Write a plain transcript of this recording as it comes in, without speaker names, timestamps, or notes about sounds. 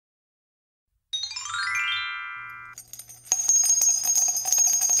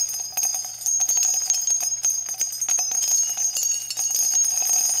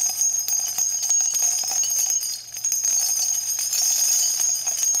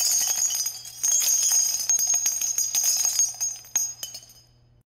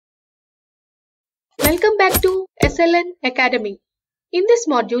back to SLNacademy. In this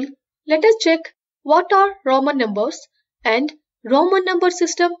module, let us check what are Roman numbers and Roman number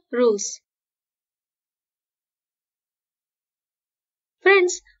system rules.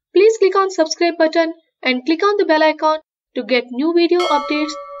 Friends, please click on subscribe button and click on the bell icon to get new video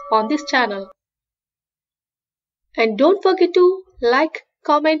updates on this channel. And don't forget to like,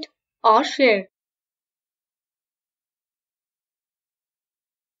 comment or share.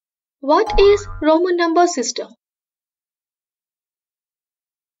 What is Roman number system?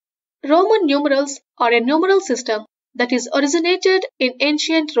 Roman numerals are a numeral system that is originated in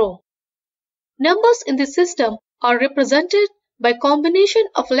ancient Rome. Numbers in this system are represented by combination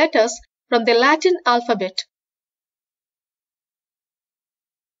of letters from the Latin alphabet.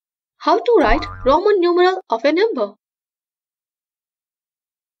 How to write Roman numeral of a number?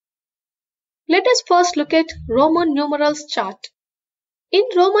 Let us first look at Roman numerals chart. In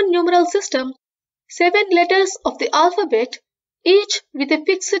Roman numeral system, 7 letters of the alphabet, each with a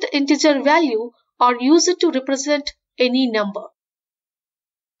fixed integer value, are used to represent any number.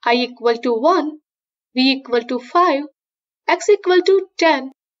 I equal to 1, V equal to 5, X equal to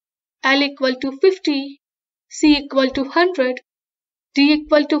 10, L equal to 50, C equal to 100, D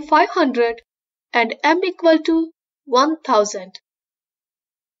equal to 500, and M equal to 1000.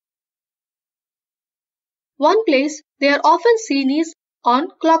 One place they are often seen is on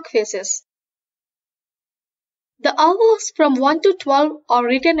clock faces. The hours from 1 to 12 are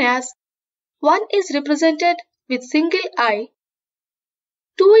written as 1 is represented with single I,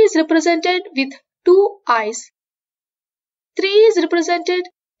 2 is represented with 2 I's, 3 is represented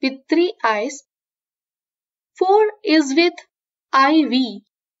with 3 I's, 4 is with IV,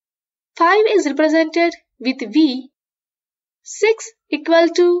 5 is represented with V, 6 equal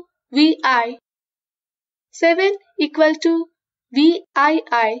to VI, 7 equal to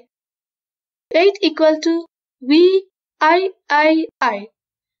VII, 8 equal to VIII,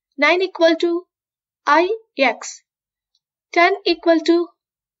 9 equal to IX, 10 equal to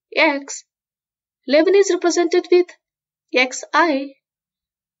X, 11 is represented with XI,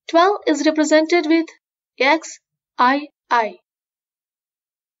 12 is represented with XII.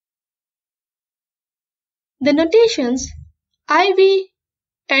 The notations IV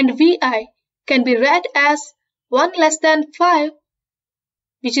and VI can be read as 1 less than 5,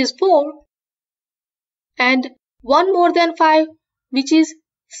 which is 4, and 1 more than 5, which is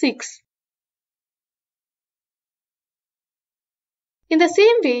 6. In the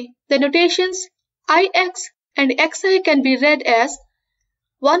same way, the notations IX and XI can be read as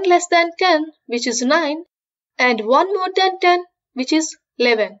 1 less than 10, which is 9, and 1 more than 10, which is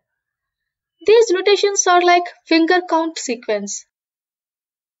 11. These notations are like finger count sequence.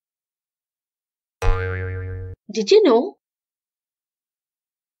 Did you know?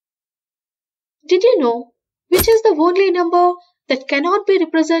 Did you know which is the only number that cannot be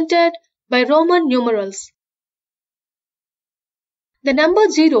represented by Roman numerals? The number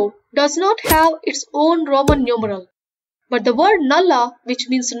 0 does not have its own Roman numeral, but the word nulla, which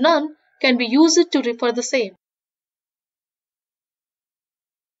means none, can be used to refer the same.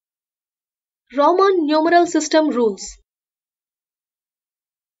 Roman numeral system rules.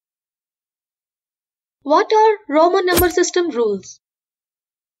 What are Roman number system rules?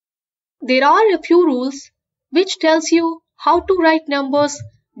 There are a few rules which tells you how to write numbers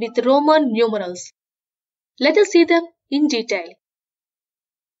with Roman numerals. Let us see them in detail.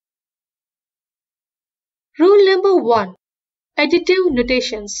 Rule number 1. Additive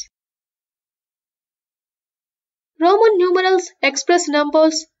notations. Roman numerals express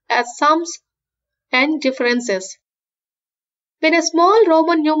numbers as sums and differences. When a small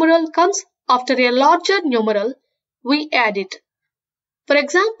Roman numeral comes after a larger numeral, we add it. For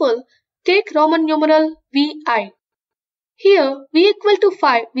example, take Roman numeral VI. Here, V equal to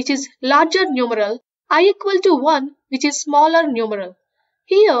 5, which is larger numeral, I equal to 1, which is smaller numeral.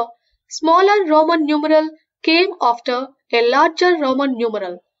 Here, smaller Roman numeral came after a larger Roman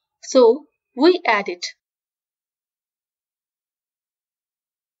numeral, so we add it.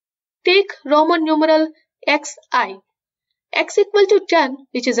 Take Roman numeral XI. X equal to 10,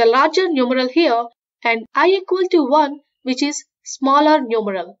 which is a larger numeral here, and I equal to 1, which is smaller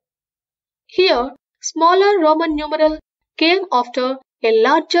numeral. Here, smaller Roman numeral came after a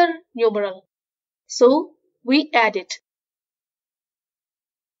larger numeral, so we add it.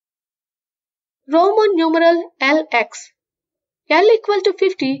 Roman numeral LX. L equal to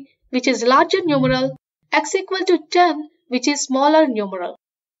 50, which is larger numeral, X equal to 10, which is smaller numeral.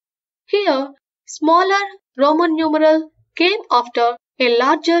 Here, smaller Roman numeral came after a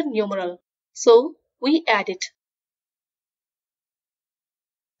larger numeral, so we add it.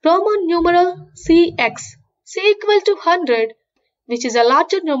 Roman numeral Cx, C equal to 100, which is a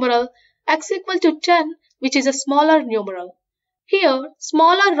larger numeral, x equal to 10, which is a smaller numeral. Here,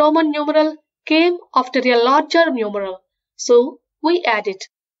 smaller Roman numeral came after a larger numeral, so we add it.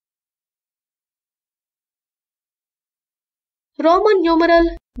 Roman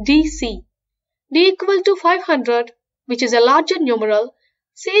numeral DC, D equal to 500, which is a larger numeral,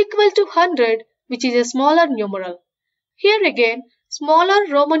 C equal to 100, which is a smaller numeral. Here again,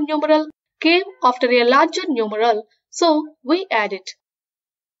 smaller Roman numeral came after a larger numeral, so we add it.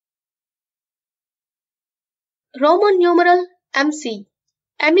 Roman numeral MC,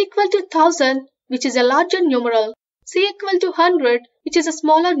 M equal to 1000, which is a larger numeral, C equal to 100, which is a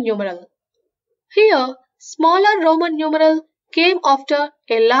smaller numeral. Here, smaller Roman numeral came after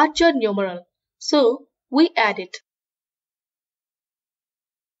a larger numeral, so we add it.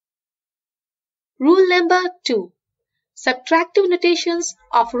 Rule number 2. Subtractive notations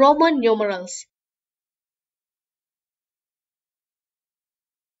of Roman numerals.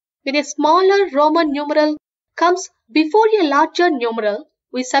 When a smaller Roman numeral comes before a larger numeral,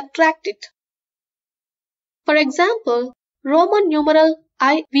 we subtract it. For example, Roman numeral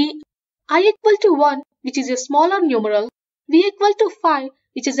I equal to 1, which is a smaller numeral, V equal to 5,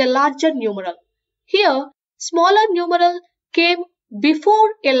 which is a larger numeral. Here, smaller numeral came before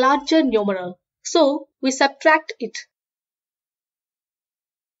a larger numeral, so we subtract it.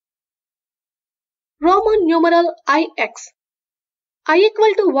 Roman numeral IX, I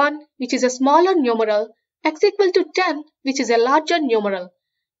equal to 1, which is a smaller numeral, x equal to 10, which is a larger numeral.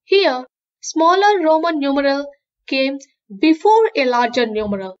 Here, smaller Roman numeral came before a larger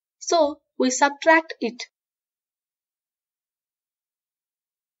numeral, so we subtract it.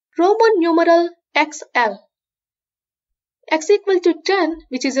 Roman numeral XL, x equal to 10,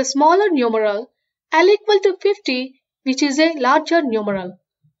 which is a smaller numeral, L equal to 50, which is a larger numeral.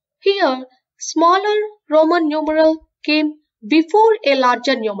 Here, smaller Roman numeral came before a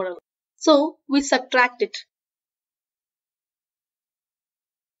larger numeral, so we subtract it.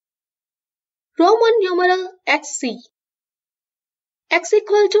 Roman numeral XC, x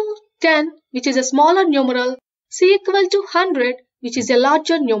equal to 10, which is a smaller numeral, C equal to 100, which is a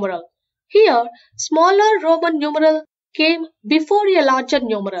larger numeral. Here, smaller Roman numeral came before a larger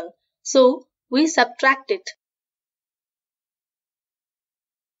numeral, so we subtract it.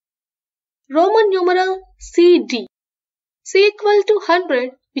 Roman numeral CD, C equal to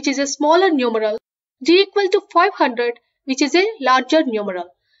 100, which is a smaller numeral, D equal to 500, which is a larger numeral.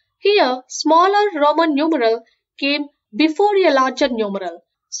 Here, smaller Roman numeral came before a larger numeral,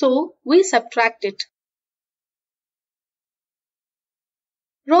 so we subtract it.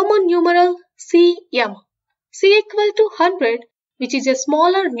 Roman numeral CM, C equal to 100, which is a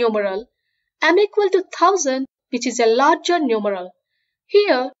smaller numeral, M equal to 1000, which is a larger numeral.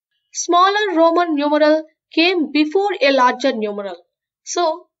 Here, smaller Roman numeral came before a larger numeral,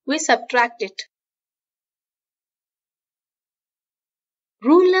 so we subtract it.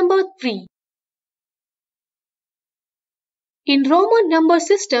 Rule number 3. In Roman number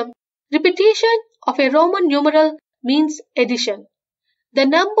system, repetition of a Roman numeral means addition. The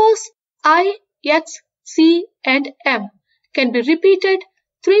numbers I, X, C, and M can be repeated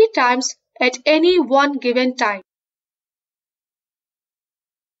 3 times at any one given time.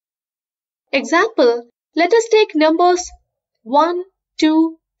 Example, let us take numbers 1,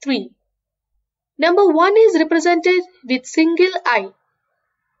 2, 3. Number 1 is represented with single I.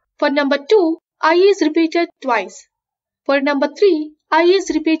 For number 2, I is repeated twice. For number 3, I is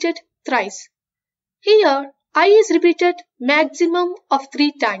repeated thrice. Here, I is repeated maximum of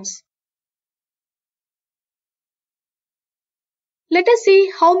 3 times. Let us see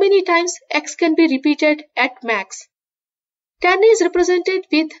how many times X can be repeated at max. 10 is represented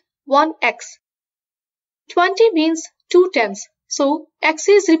with 1x. 20 means 2 tens, so X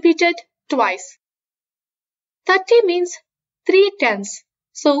is repeated twice. 30 means 3 tens,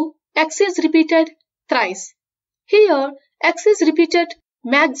 so X is repeated thrice. Here, X is repeated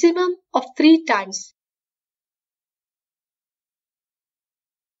maximum of 3 times.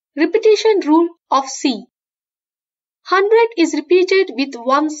 Repetition rule of C. 100 is repeated with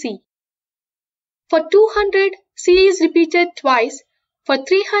 1 C. For 200, C is repeated twice. For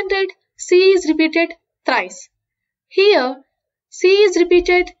 300, C is repeated thrice. Here, C is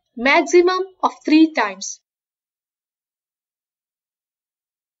repeated maximum of 3 times.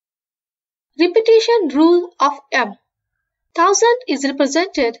 Repetition rule of M. 1000 is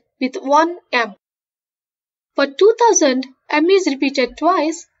represented with 1 M. For 2000, M is repeated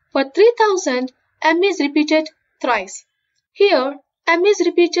twice. For 3000, M is repeated thrice. Here, M is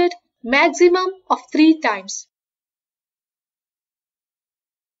repeated maximum of 3 times.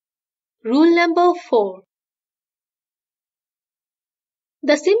 Rule number 4.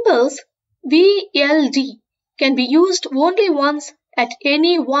 The symbols VLD can be used only once at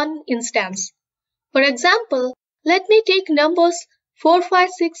any one instance. For example, let me take numbers 4, 5,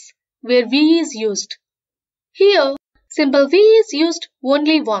 6 where V is used. Here, symbol V is used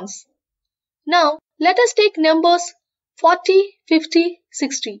only once. Now, let us take numbers 40, 50,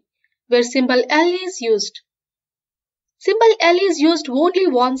 60 where symbol L is used. Symbol L is used only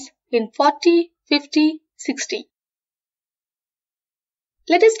once in 40, 50, 60.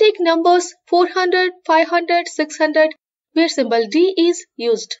 Let us take numbers 400, 500, 600 where symbol D is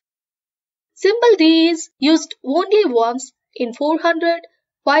used. Symbol D is used only once in 400,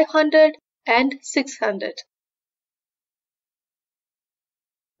 500 and 600.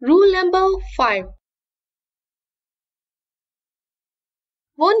 Rule number 5.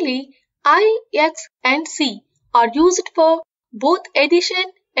 Only I, X and C are used for both addition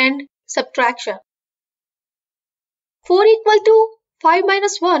and subtraction. 4 equal to 5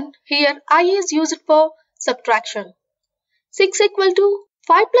 minus 1, here I is used for subtraction. 6 equal to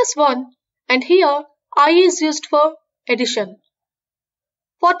 5 plus 1 and here I is used for addition.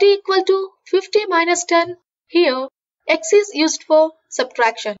 40 equal to 50 minus 10, here X is used for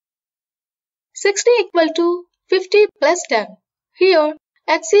subtraction. 60 equal to 50 plus 10, here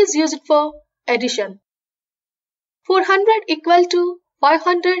X is used for addition. 400 equal to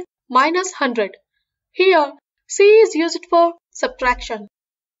 500 minus 100, here C is used for subtraction.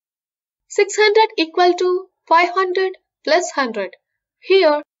 600 equal to 500 plus 100,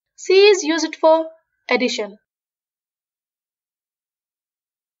 here C is used for addition.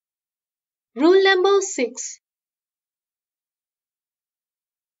 Rule number 6.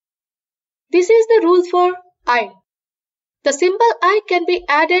 This is the rule for I. The symbol I can be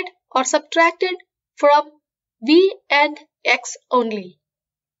added or subtracted from V and X only.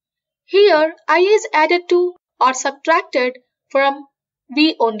 Here I is added to or subtracted from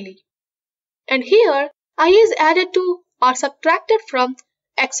V only. And here I is added to or subtracted from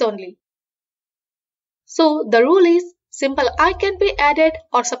X only. So the rule is symbol I can be added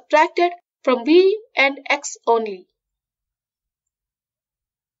or subtracted from V and X only.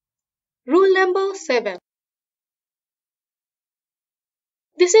 Rule number 7.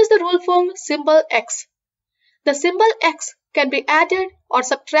 This is the rule for symbol X. The symbol X can be added or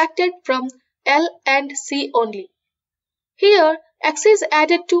subtracted from L and C only. Here X is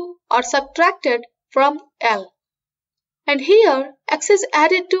added to or subtracted from L. And here X is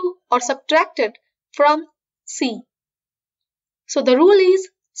added to or subtracted from C. So the rule is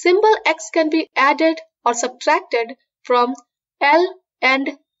symbol X can be added or subtracted from L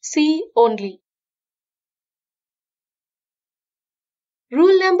and C only.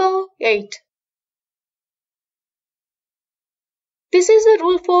 Rule number 8. This is the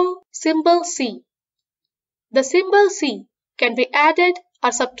rule for symbol C. The symbol C can be added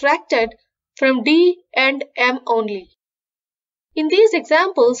or subtracted from D and M only. In these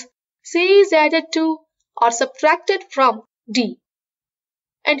examples, C is added to or subtracted from D.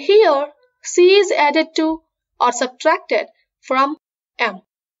 And here C is added to or subtracted from M.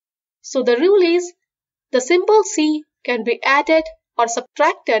 So the rule is the symbol C can be added or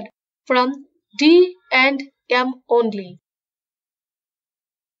subtracted from D and M only.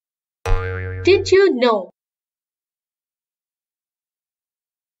 Did you know?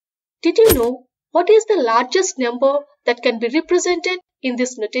 Did you know what is the largest number that can be represented in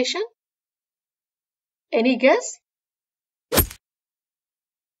this notation? Any guess?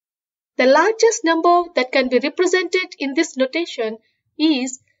 The largest number that can be represented in this notation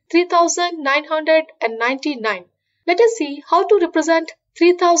is 3999. Let us see how to represent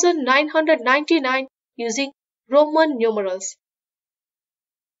 3999 using Roman numerals.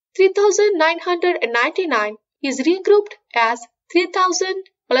 3999 is regrouped as 3000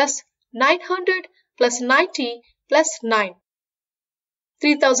 plus 900 plus 90 plus 9.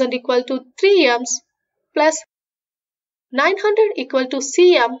 3000 equal to 3 m's plus 900 equal to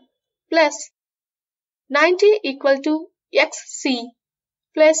cm plus 90 equal to xc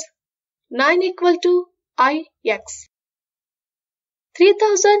plus 9 equal to ix.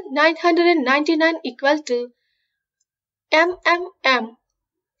 3999 equal to mmm,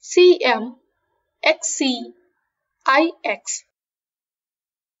 cm, xc, ix.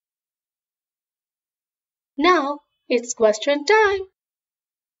 Now it's question time.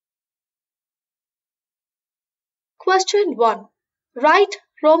 Question 1. Write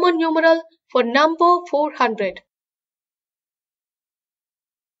Roman numeral for number 400.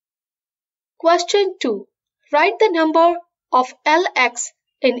 Question 2. Write the number of LX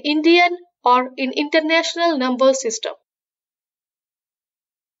in Indian or in international number system.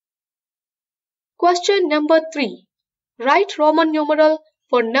 Question number 3. Write Roman numeral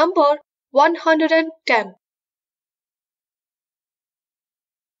for number 110.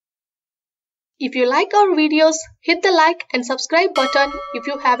 If you like our videos, hit the like and subscribe button if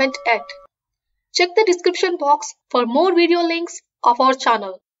you haven't yet. Check the description box for more video links of our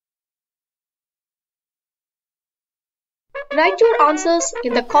channel. Write your answers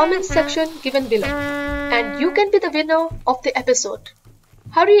in the comments section given below, and you can be the winner of the episode.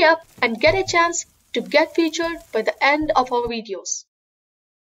 Hurry up and get a chance to get featured by the end of our videos.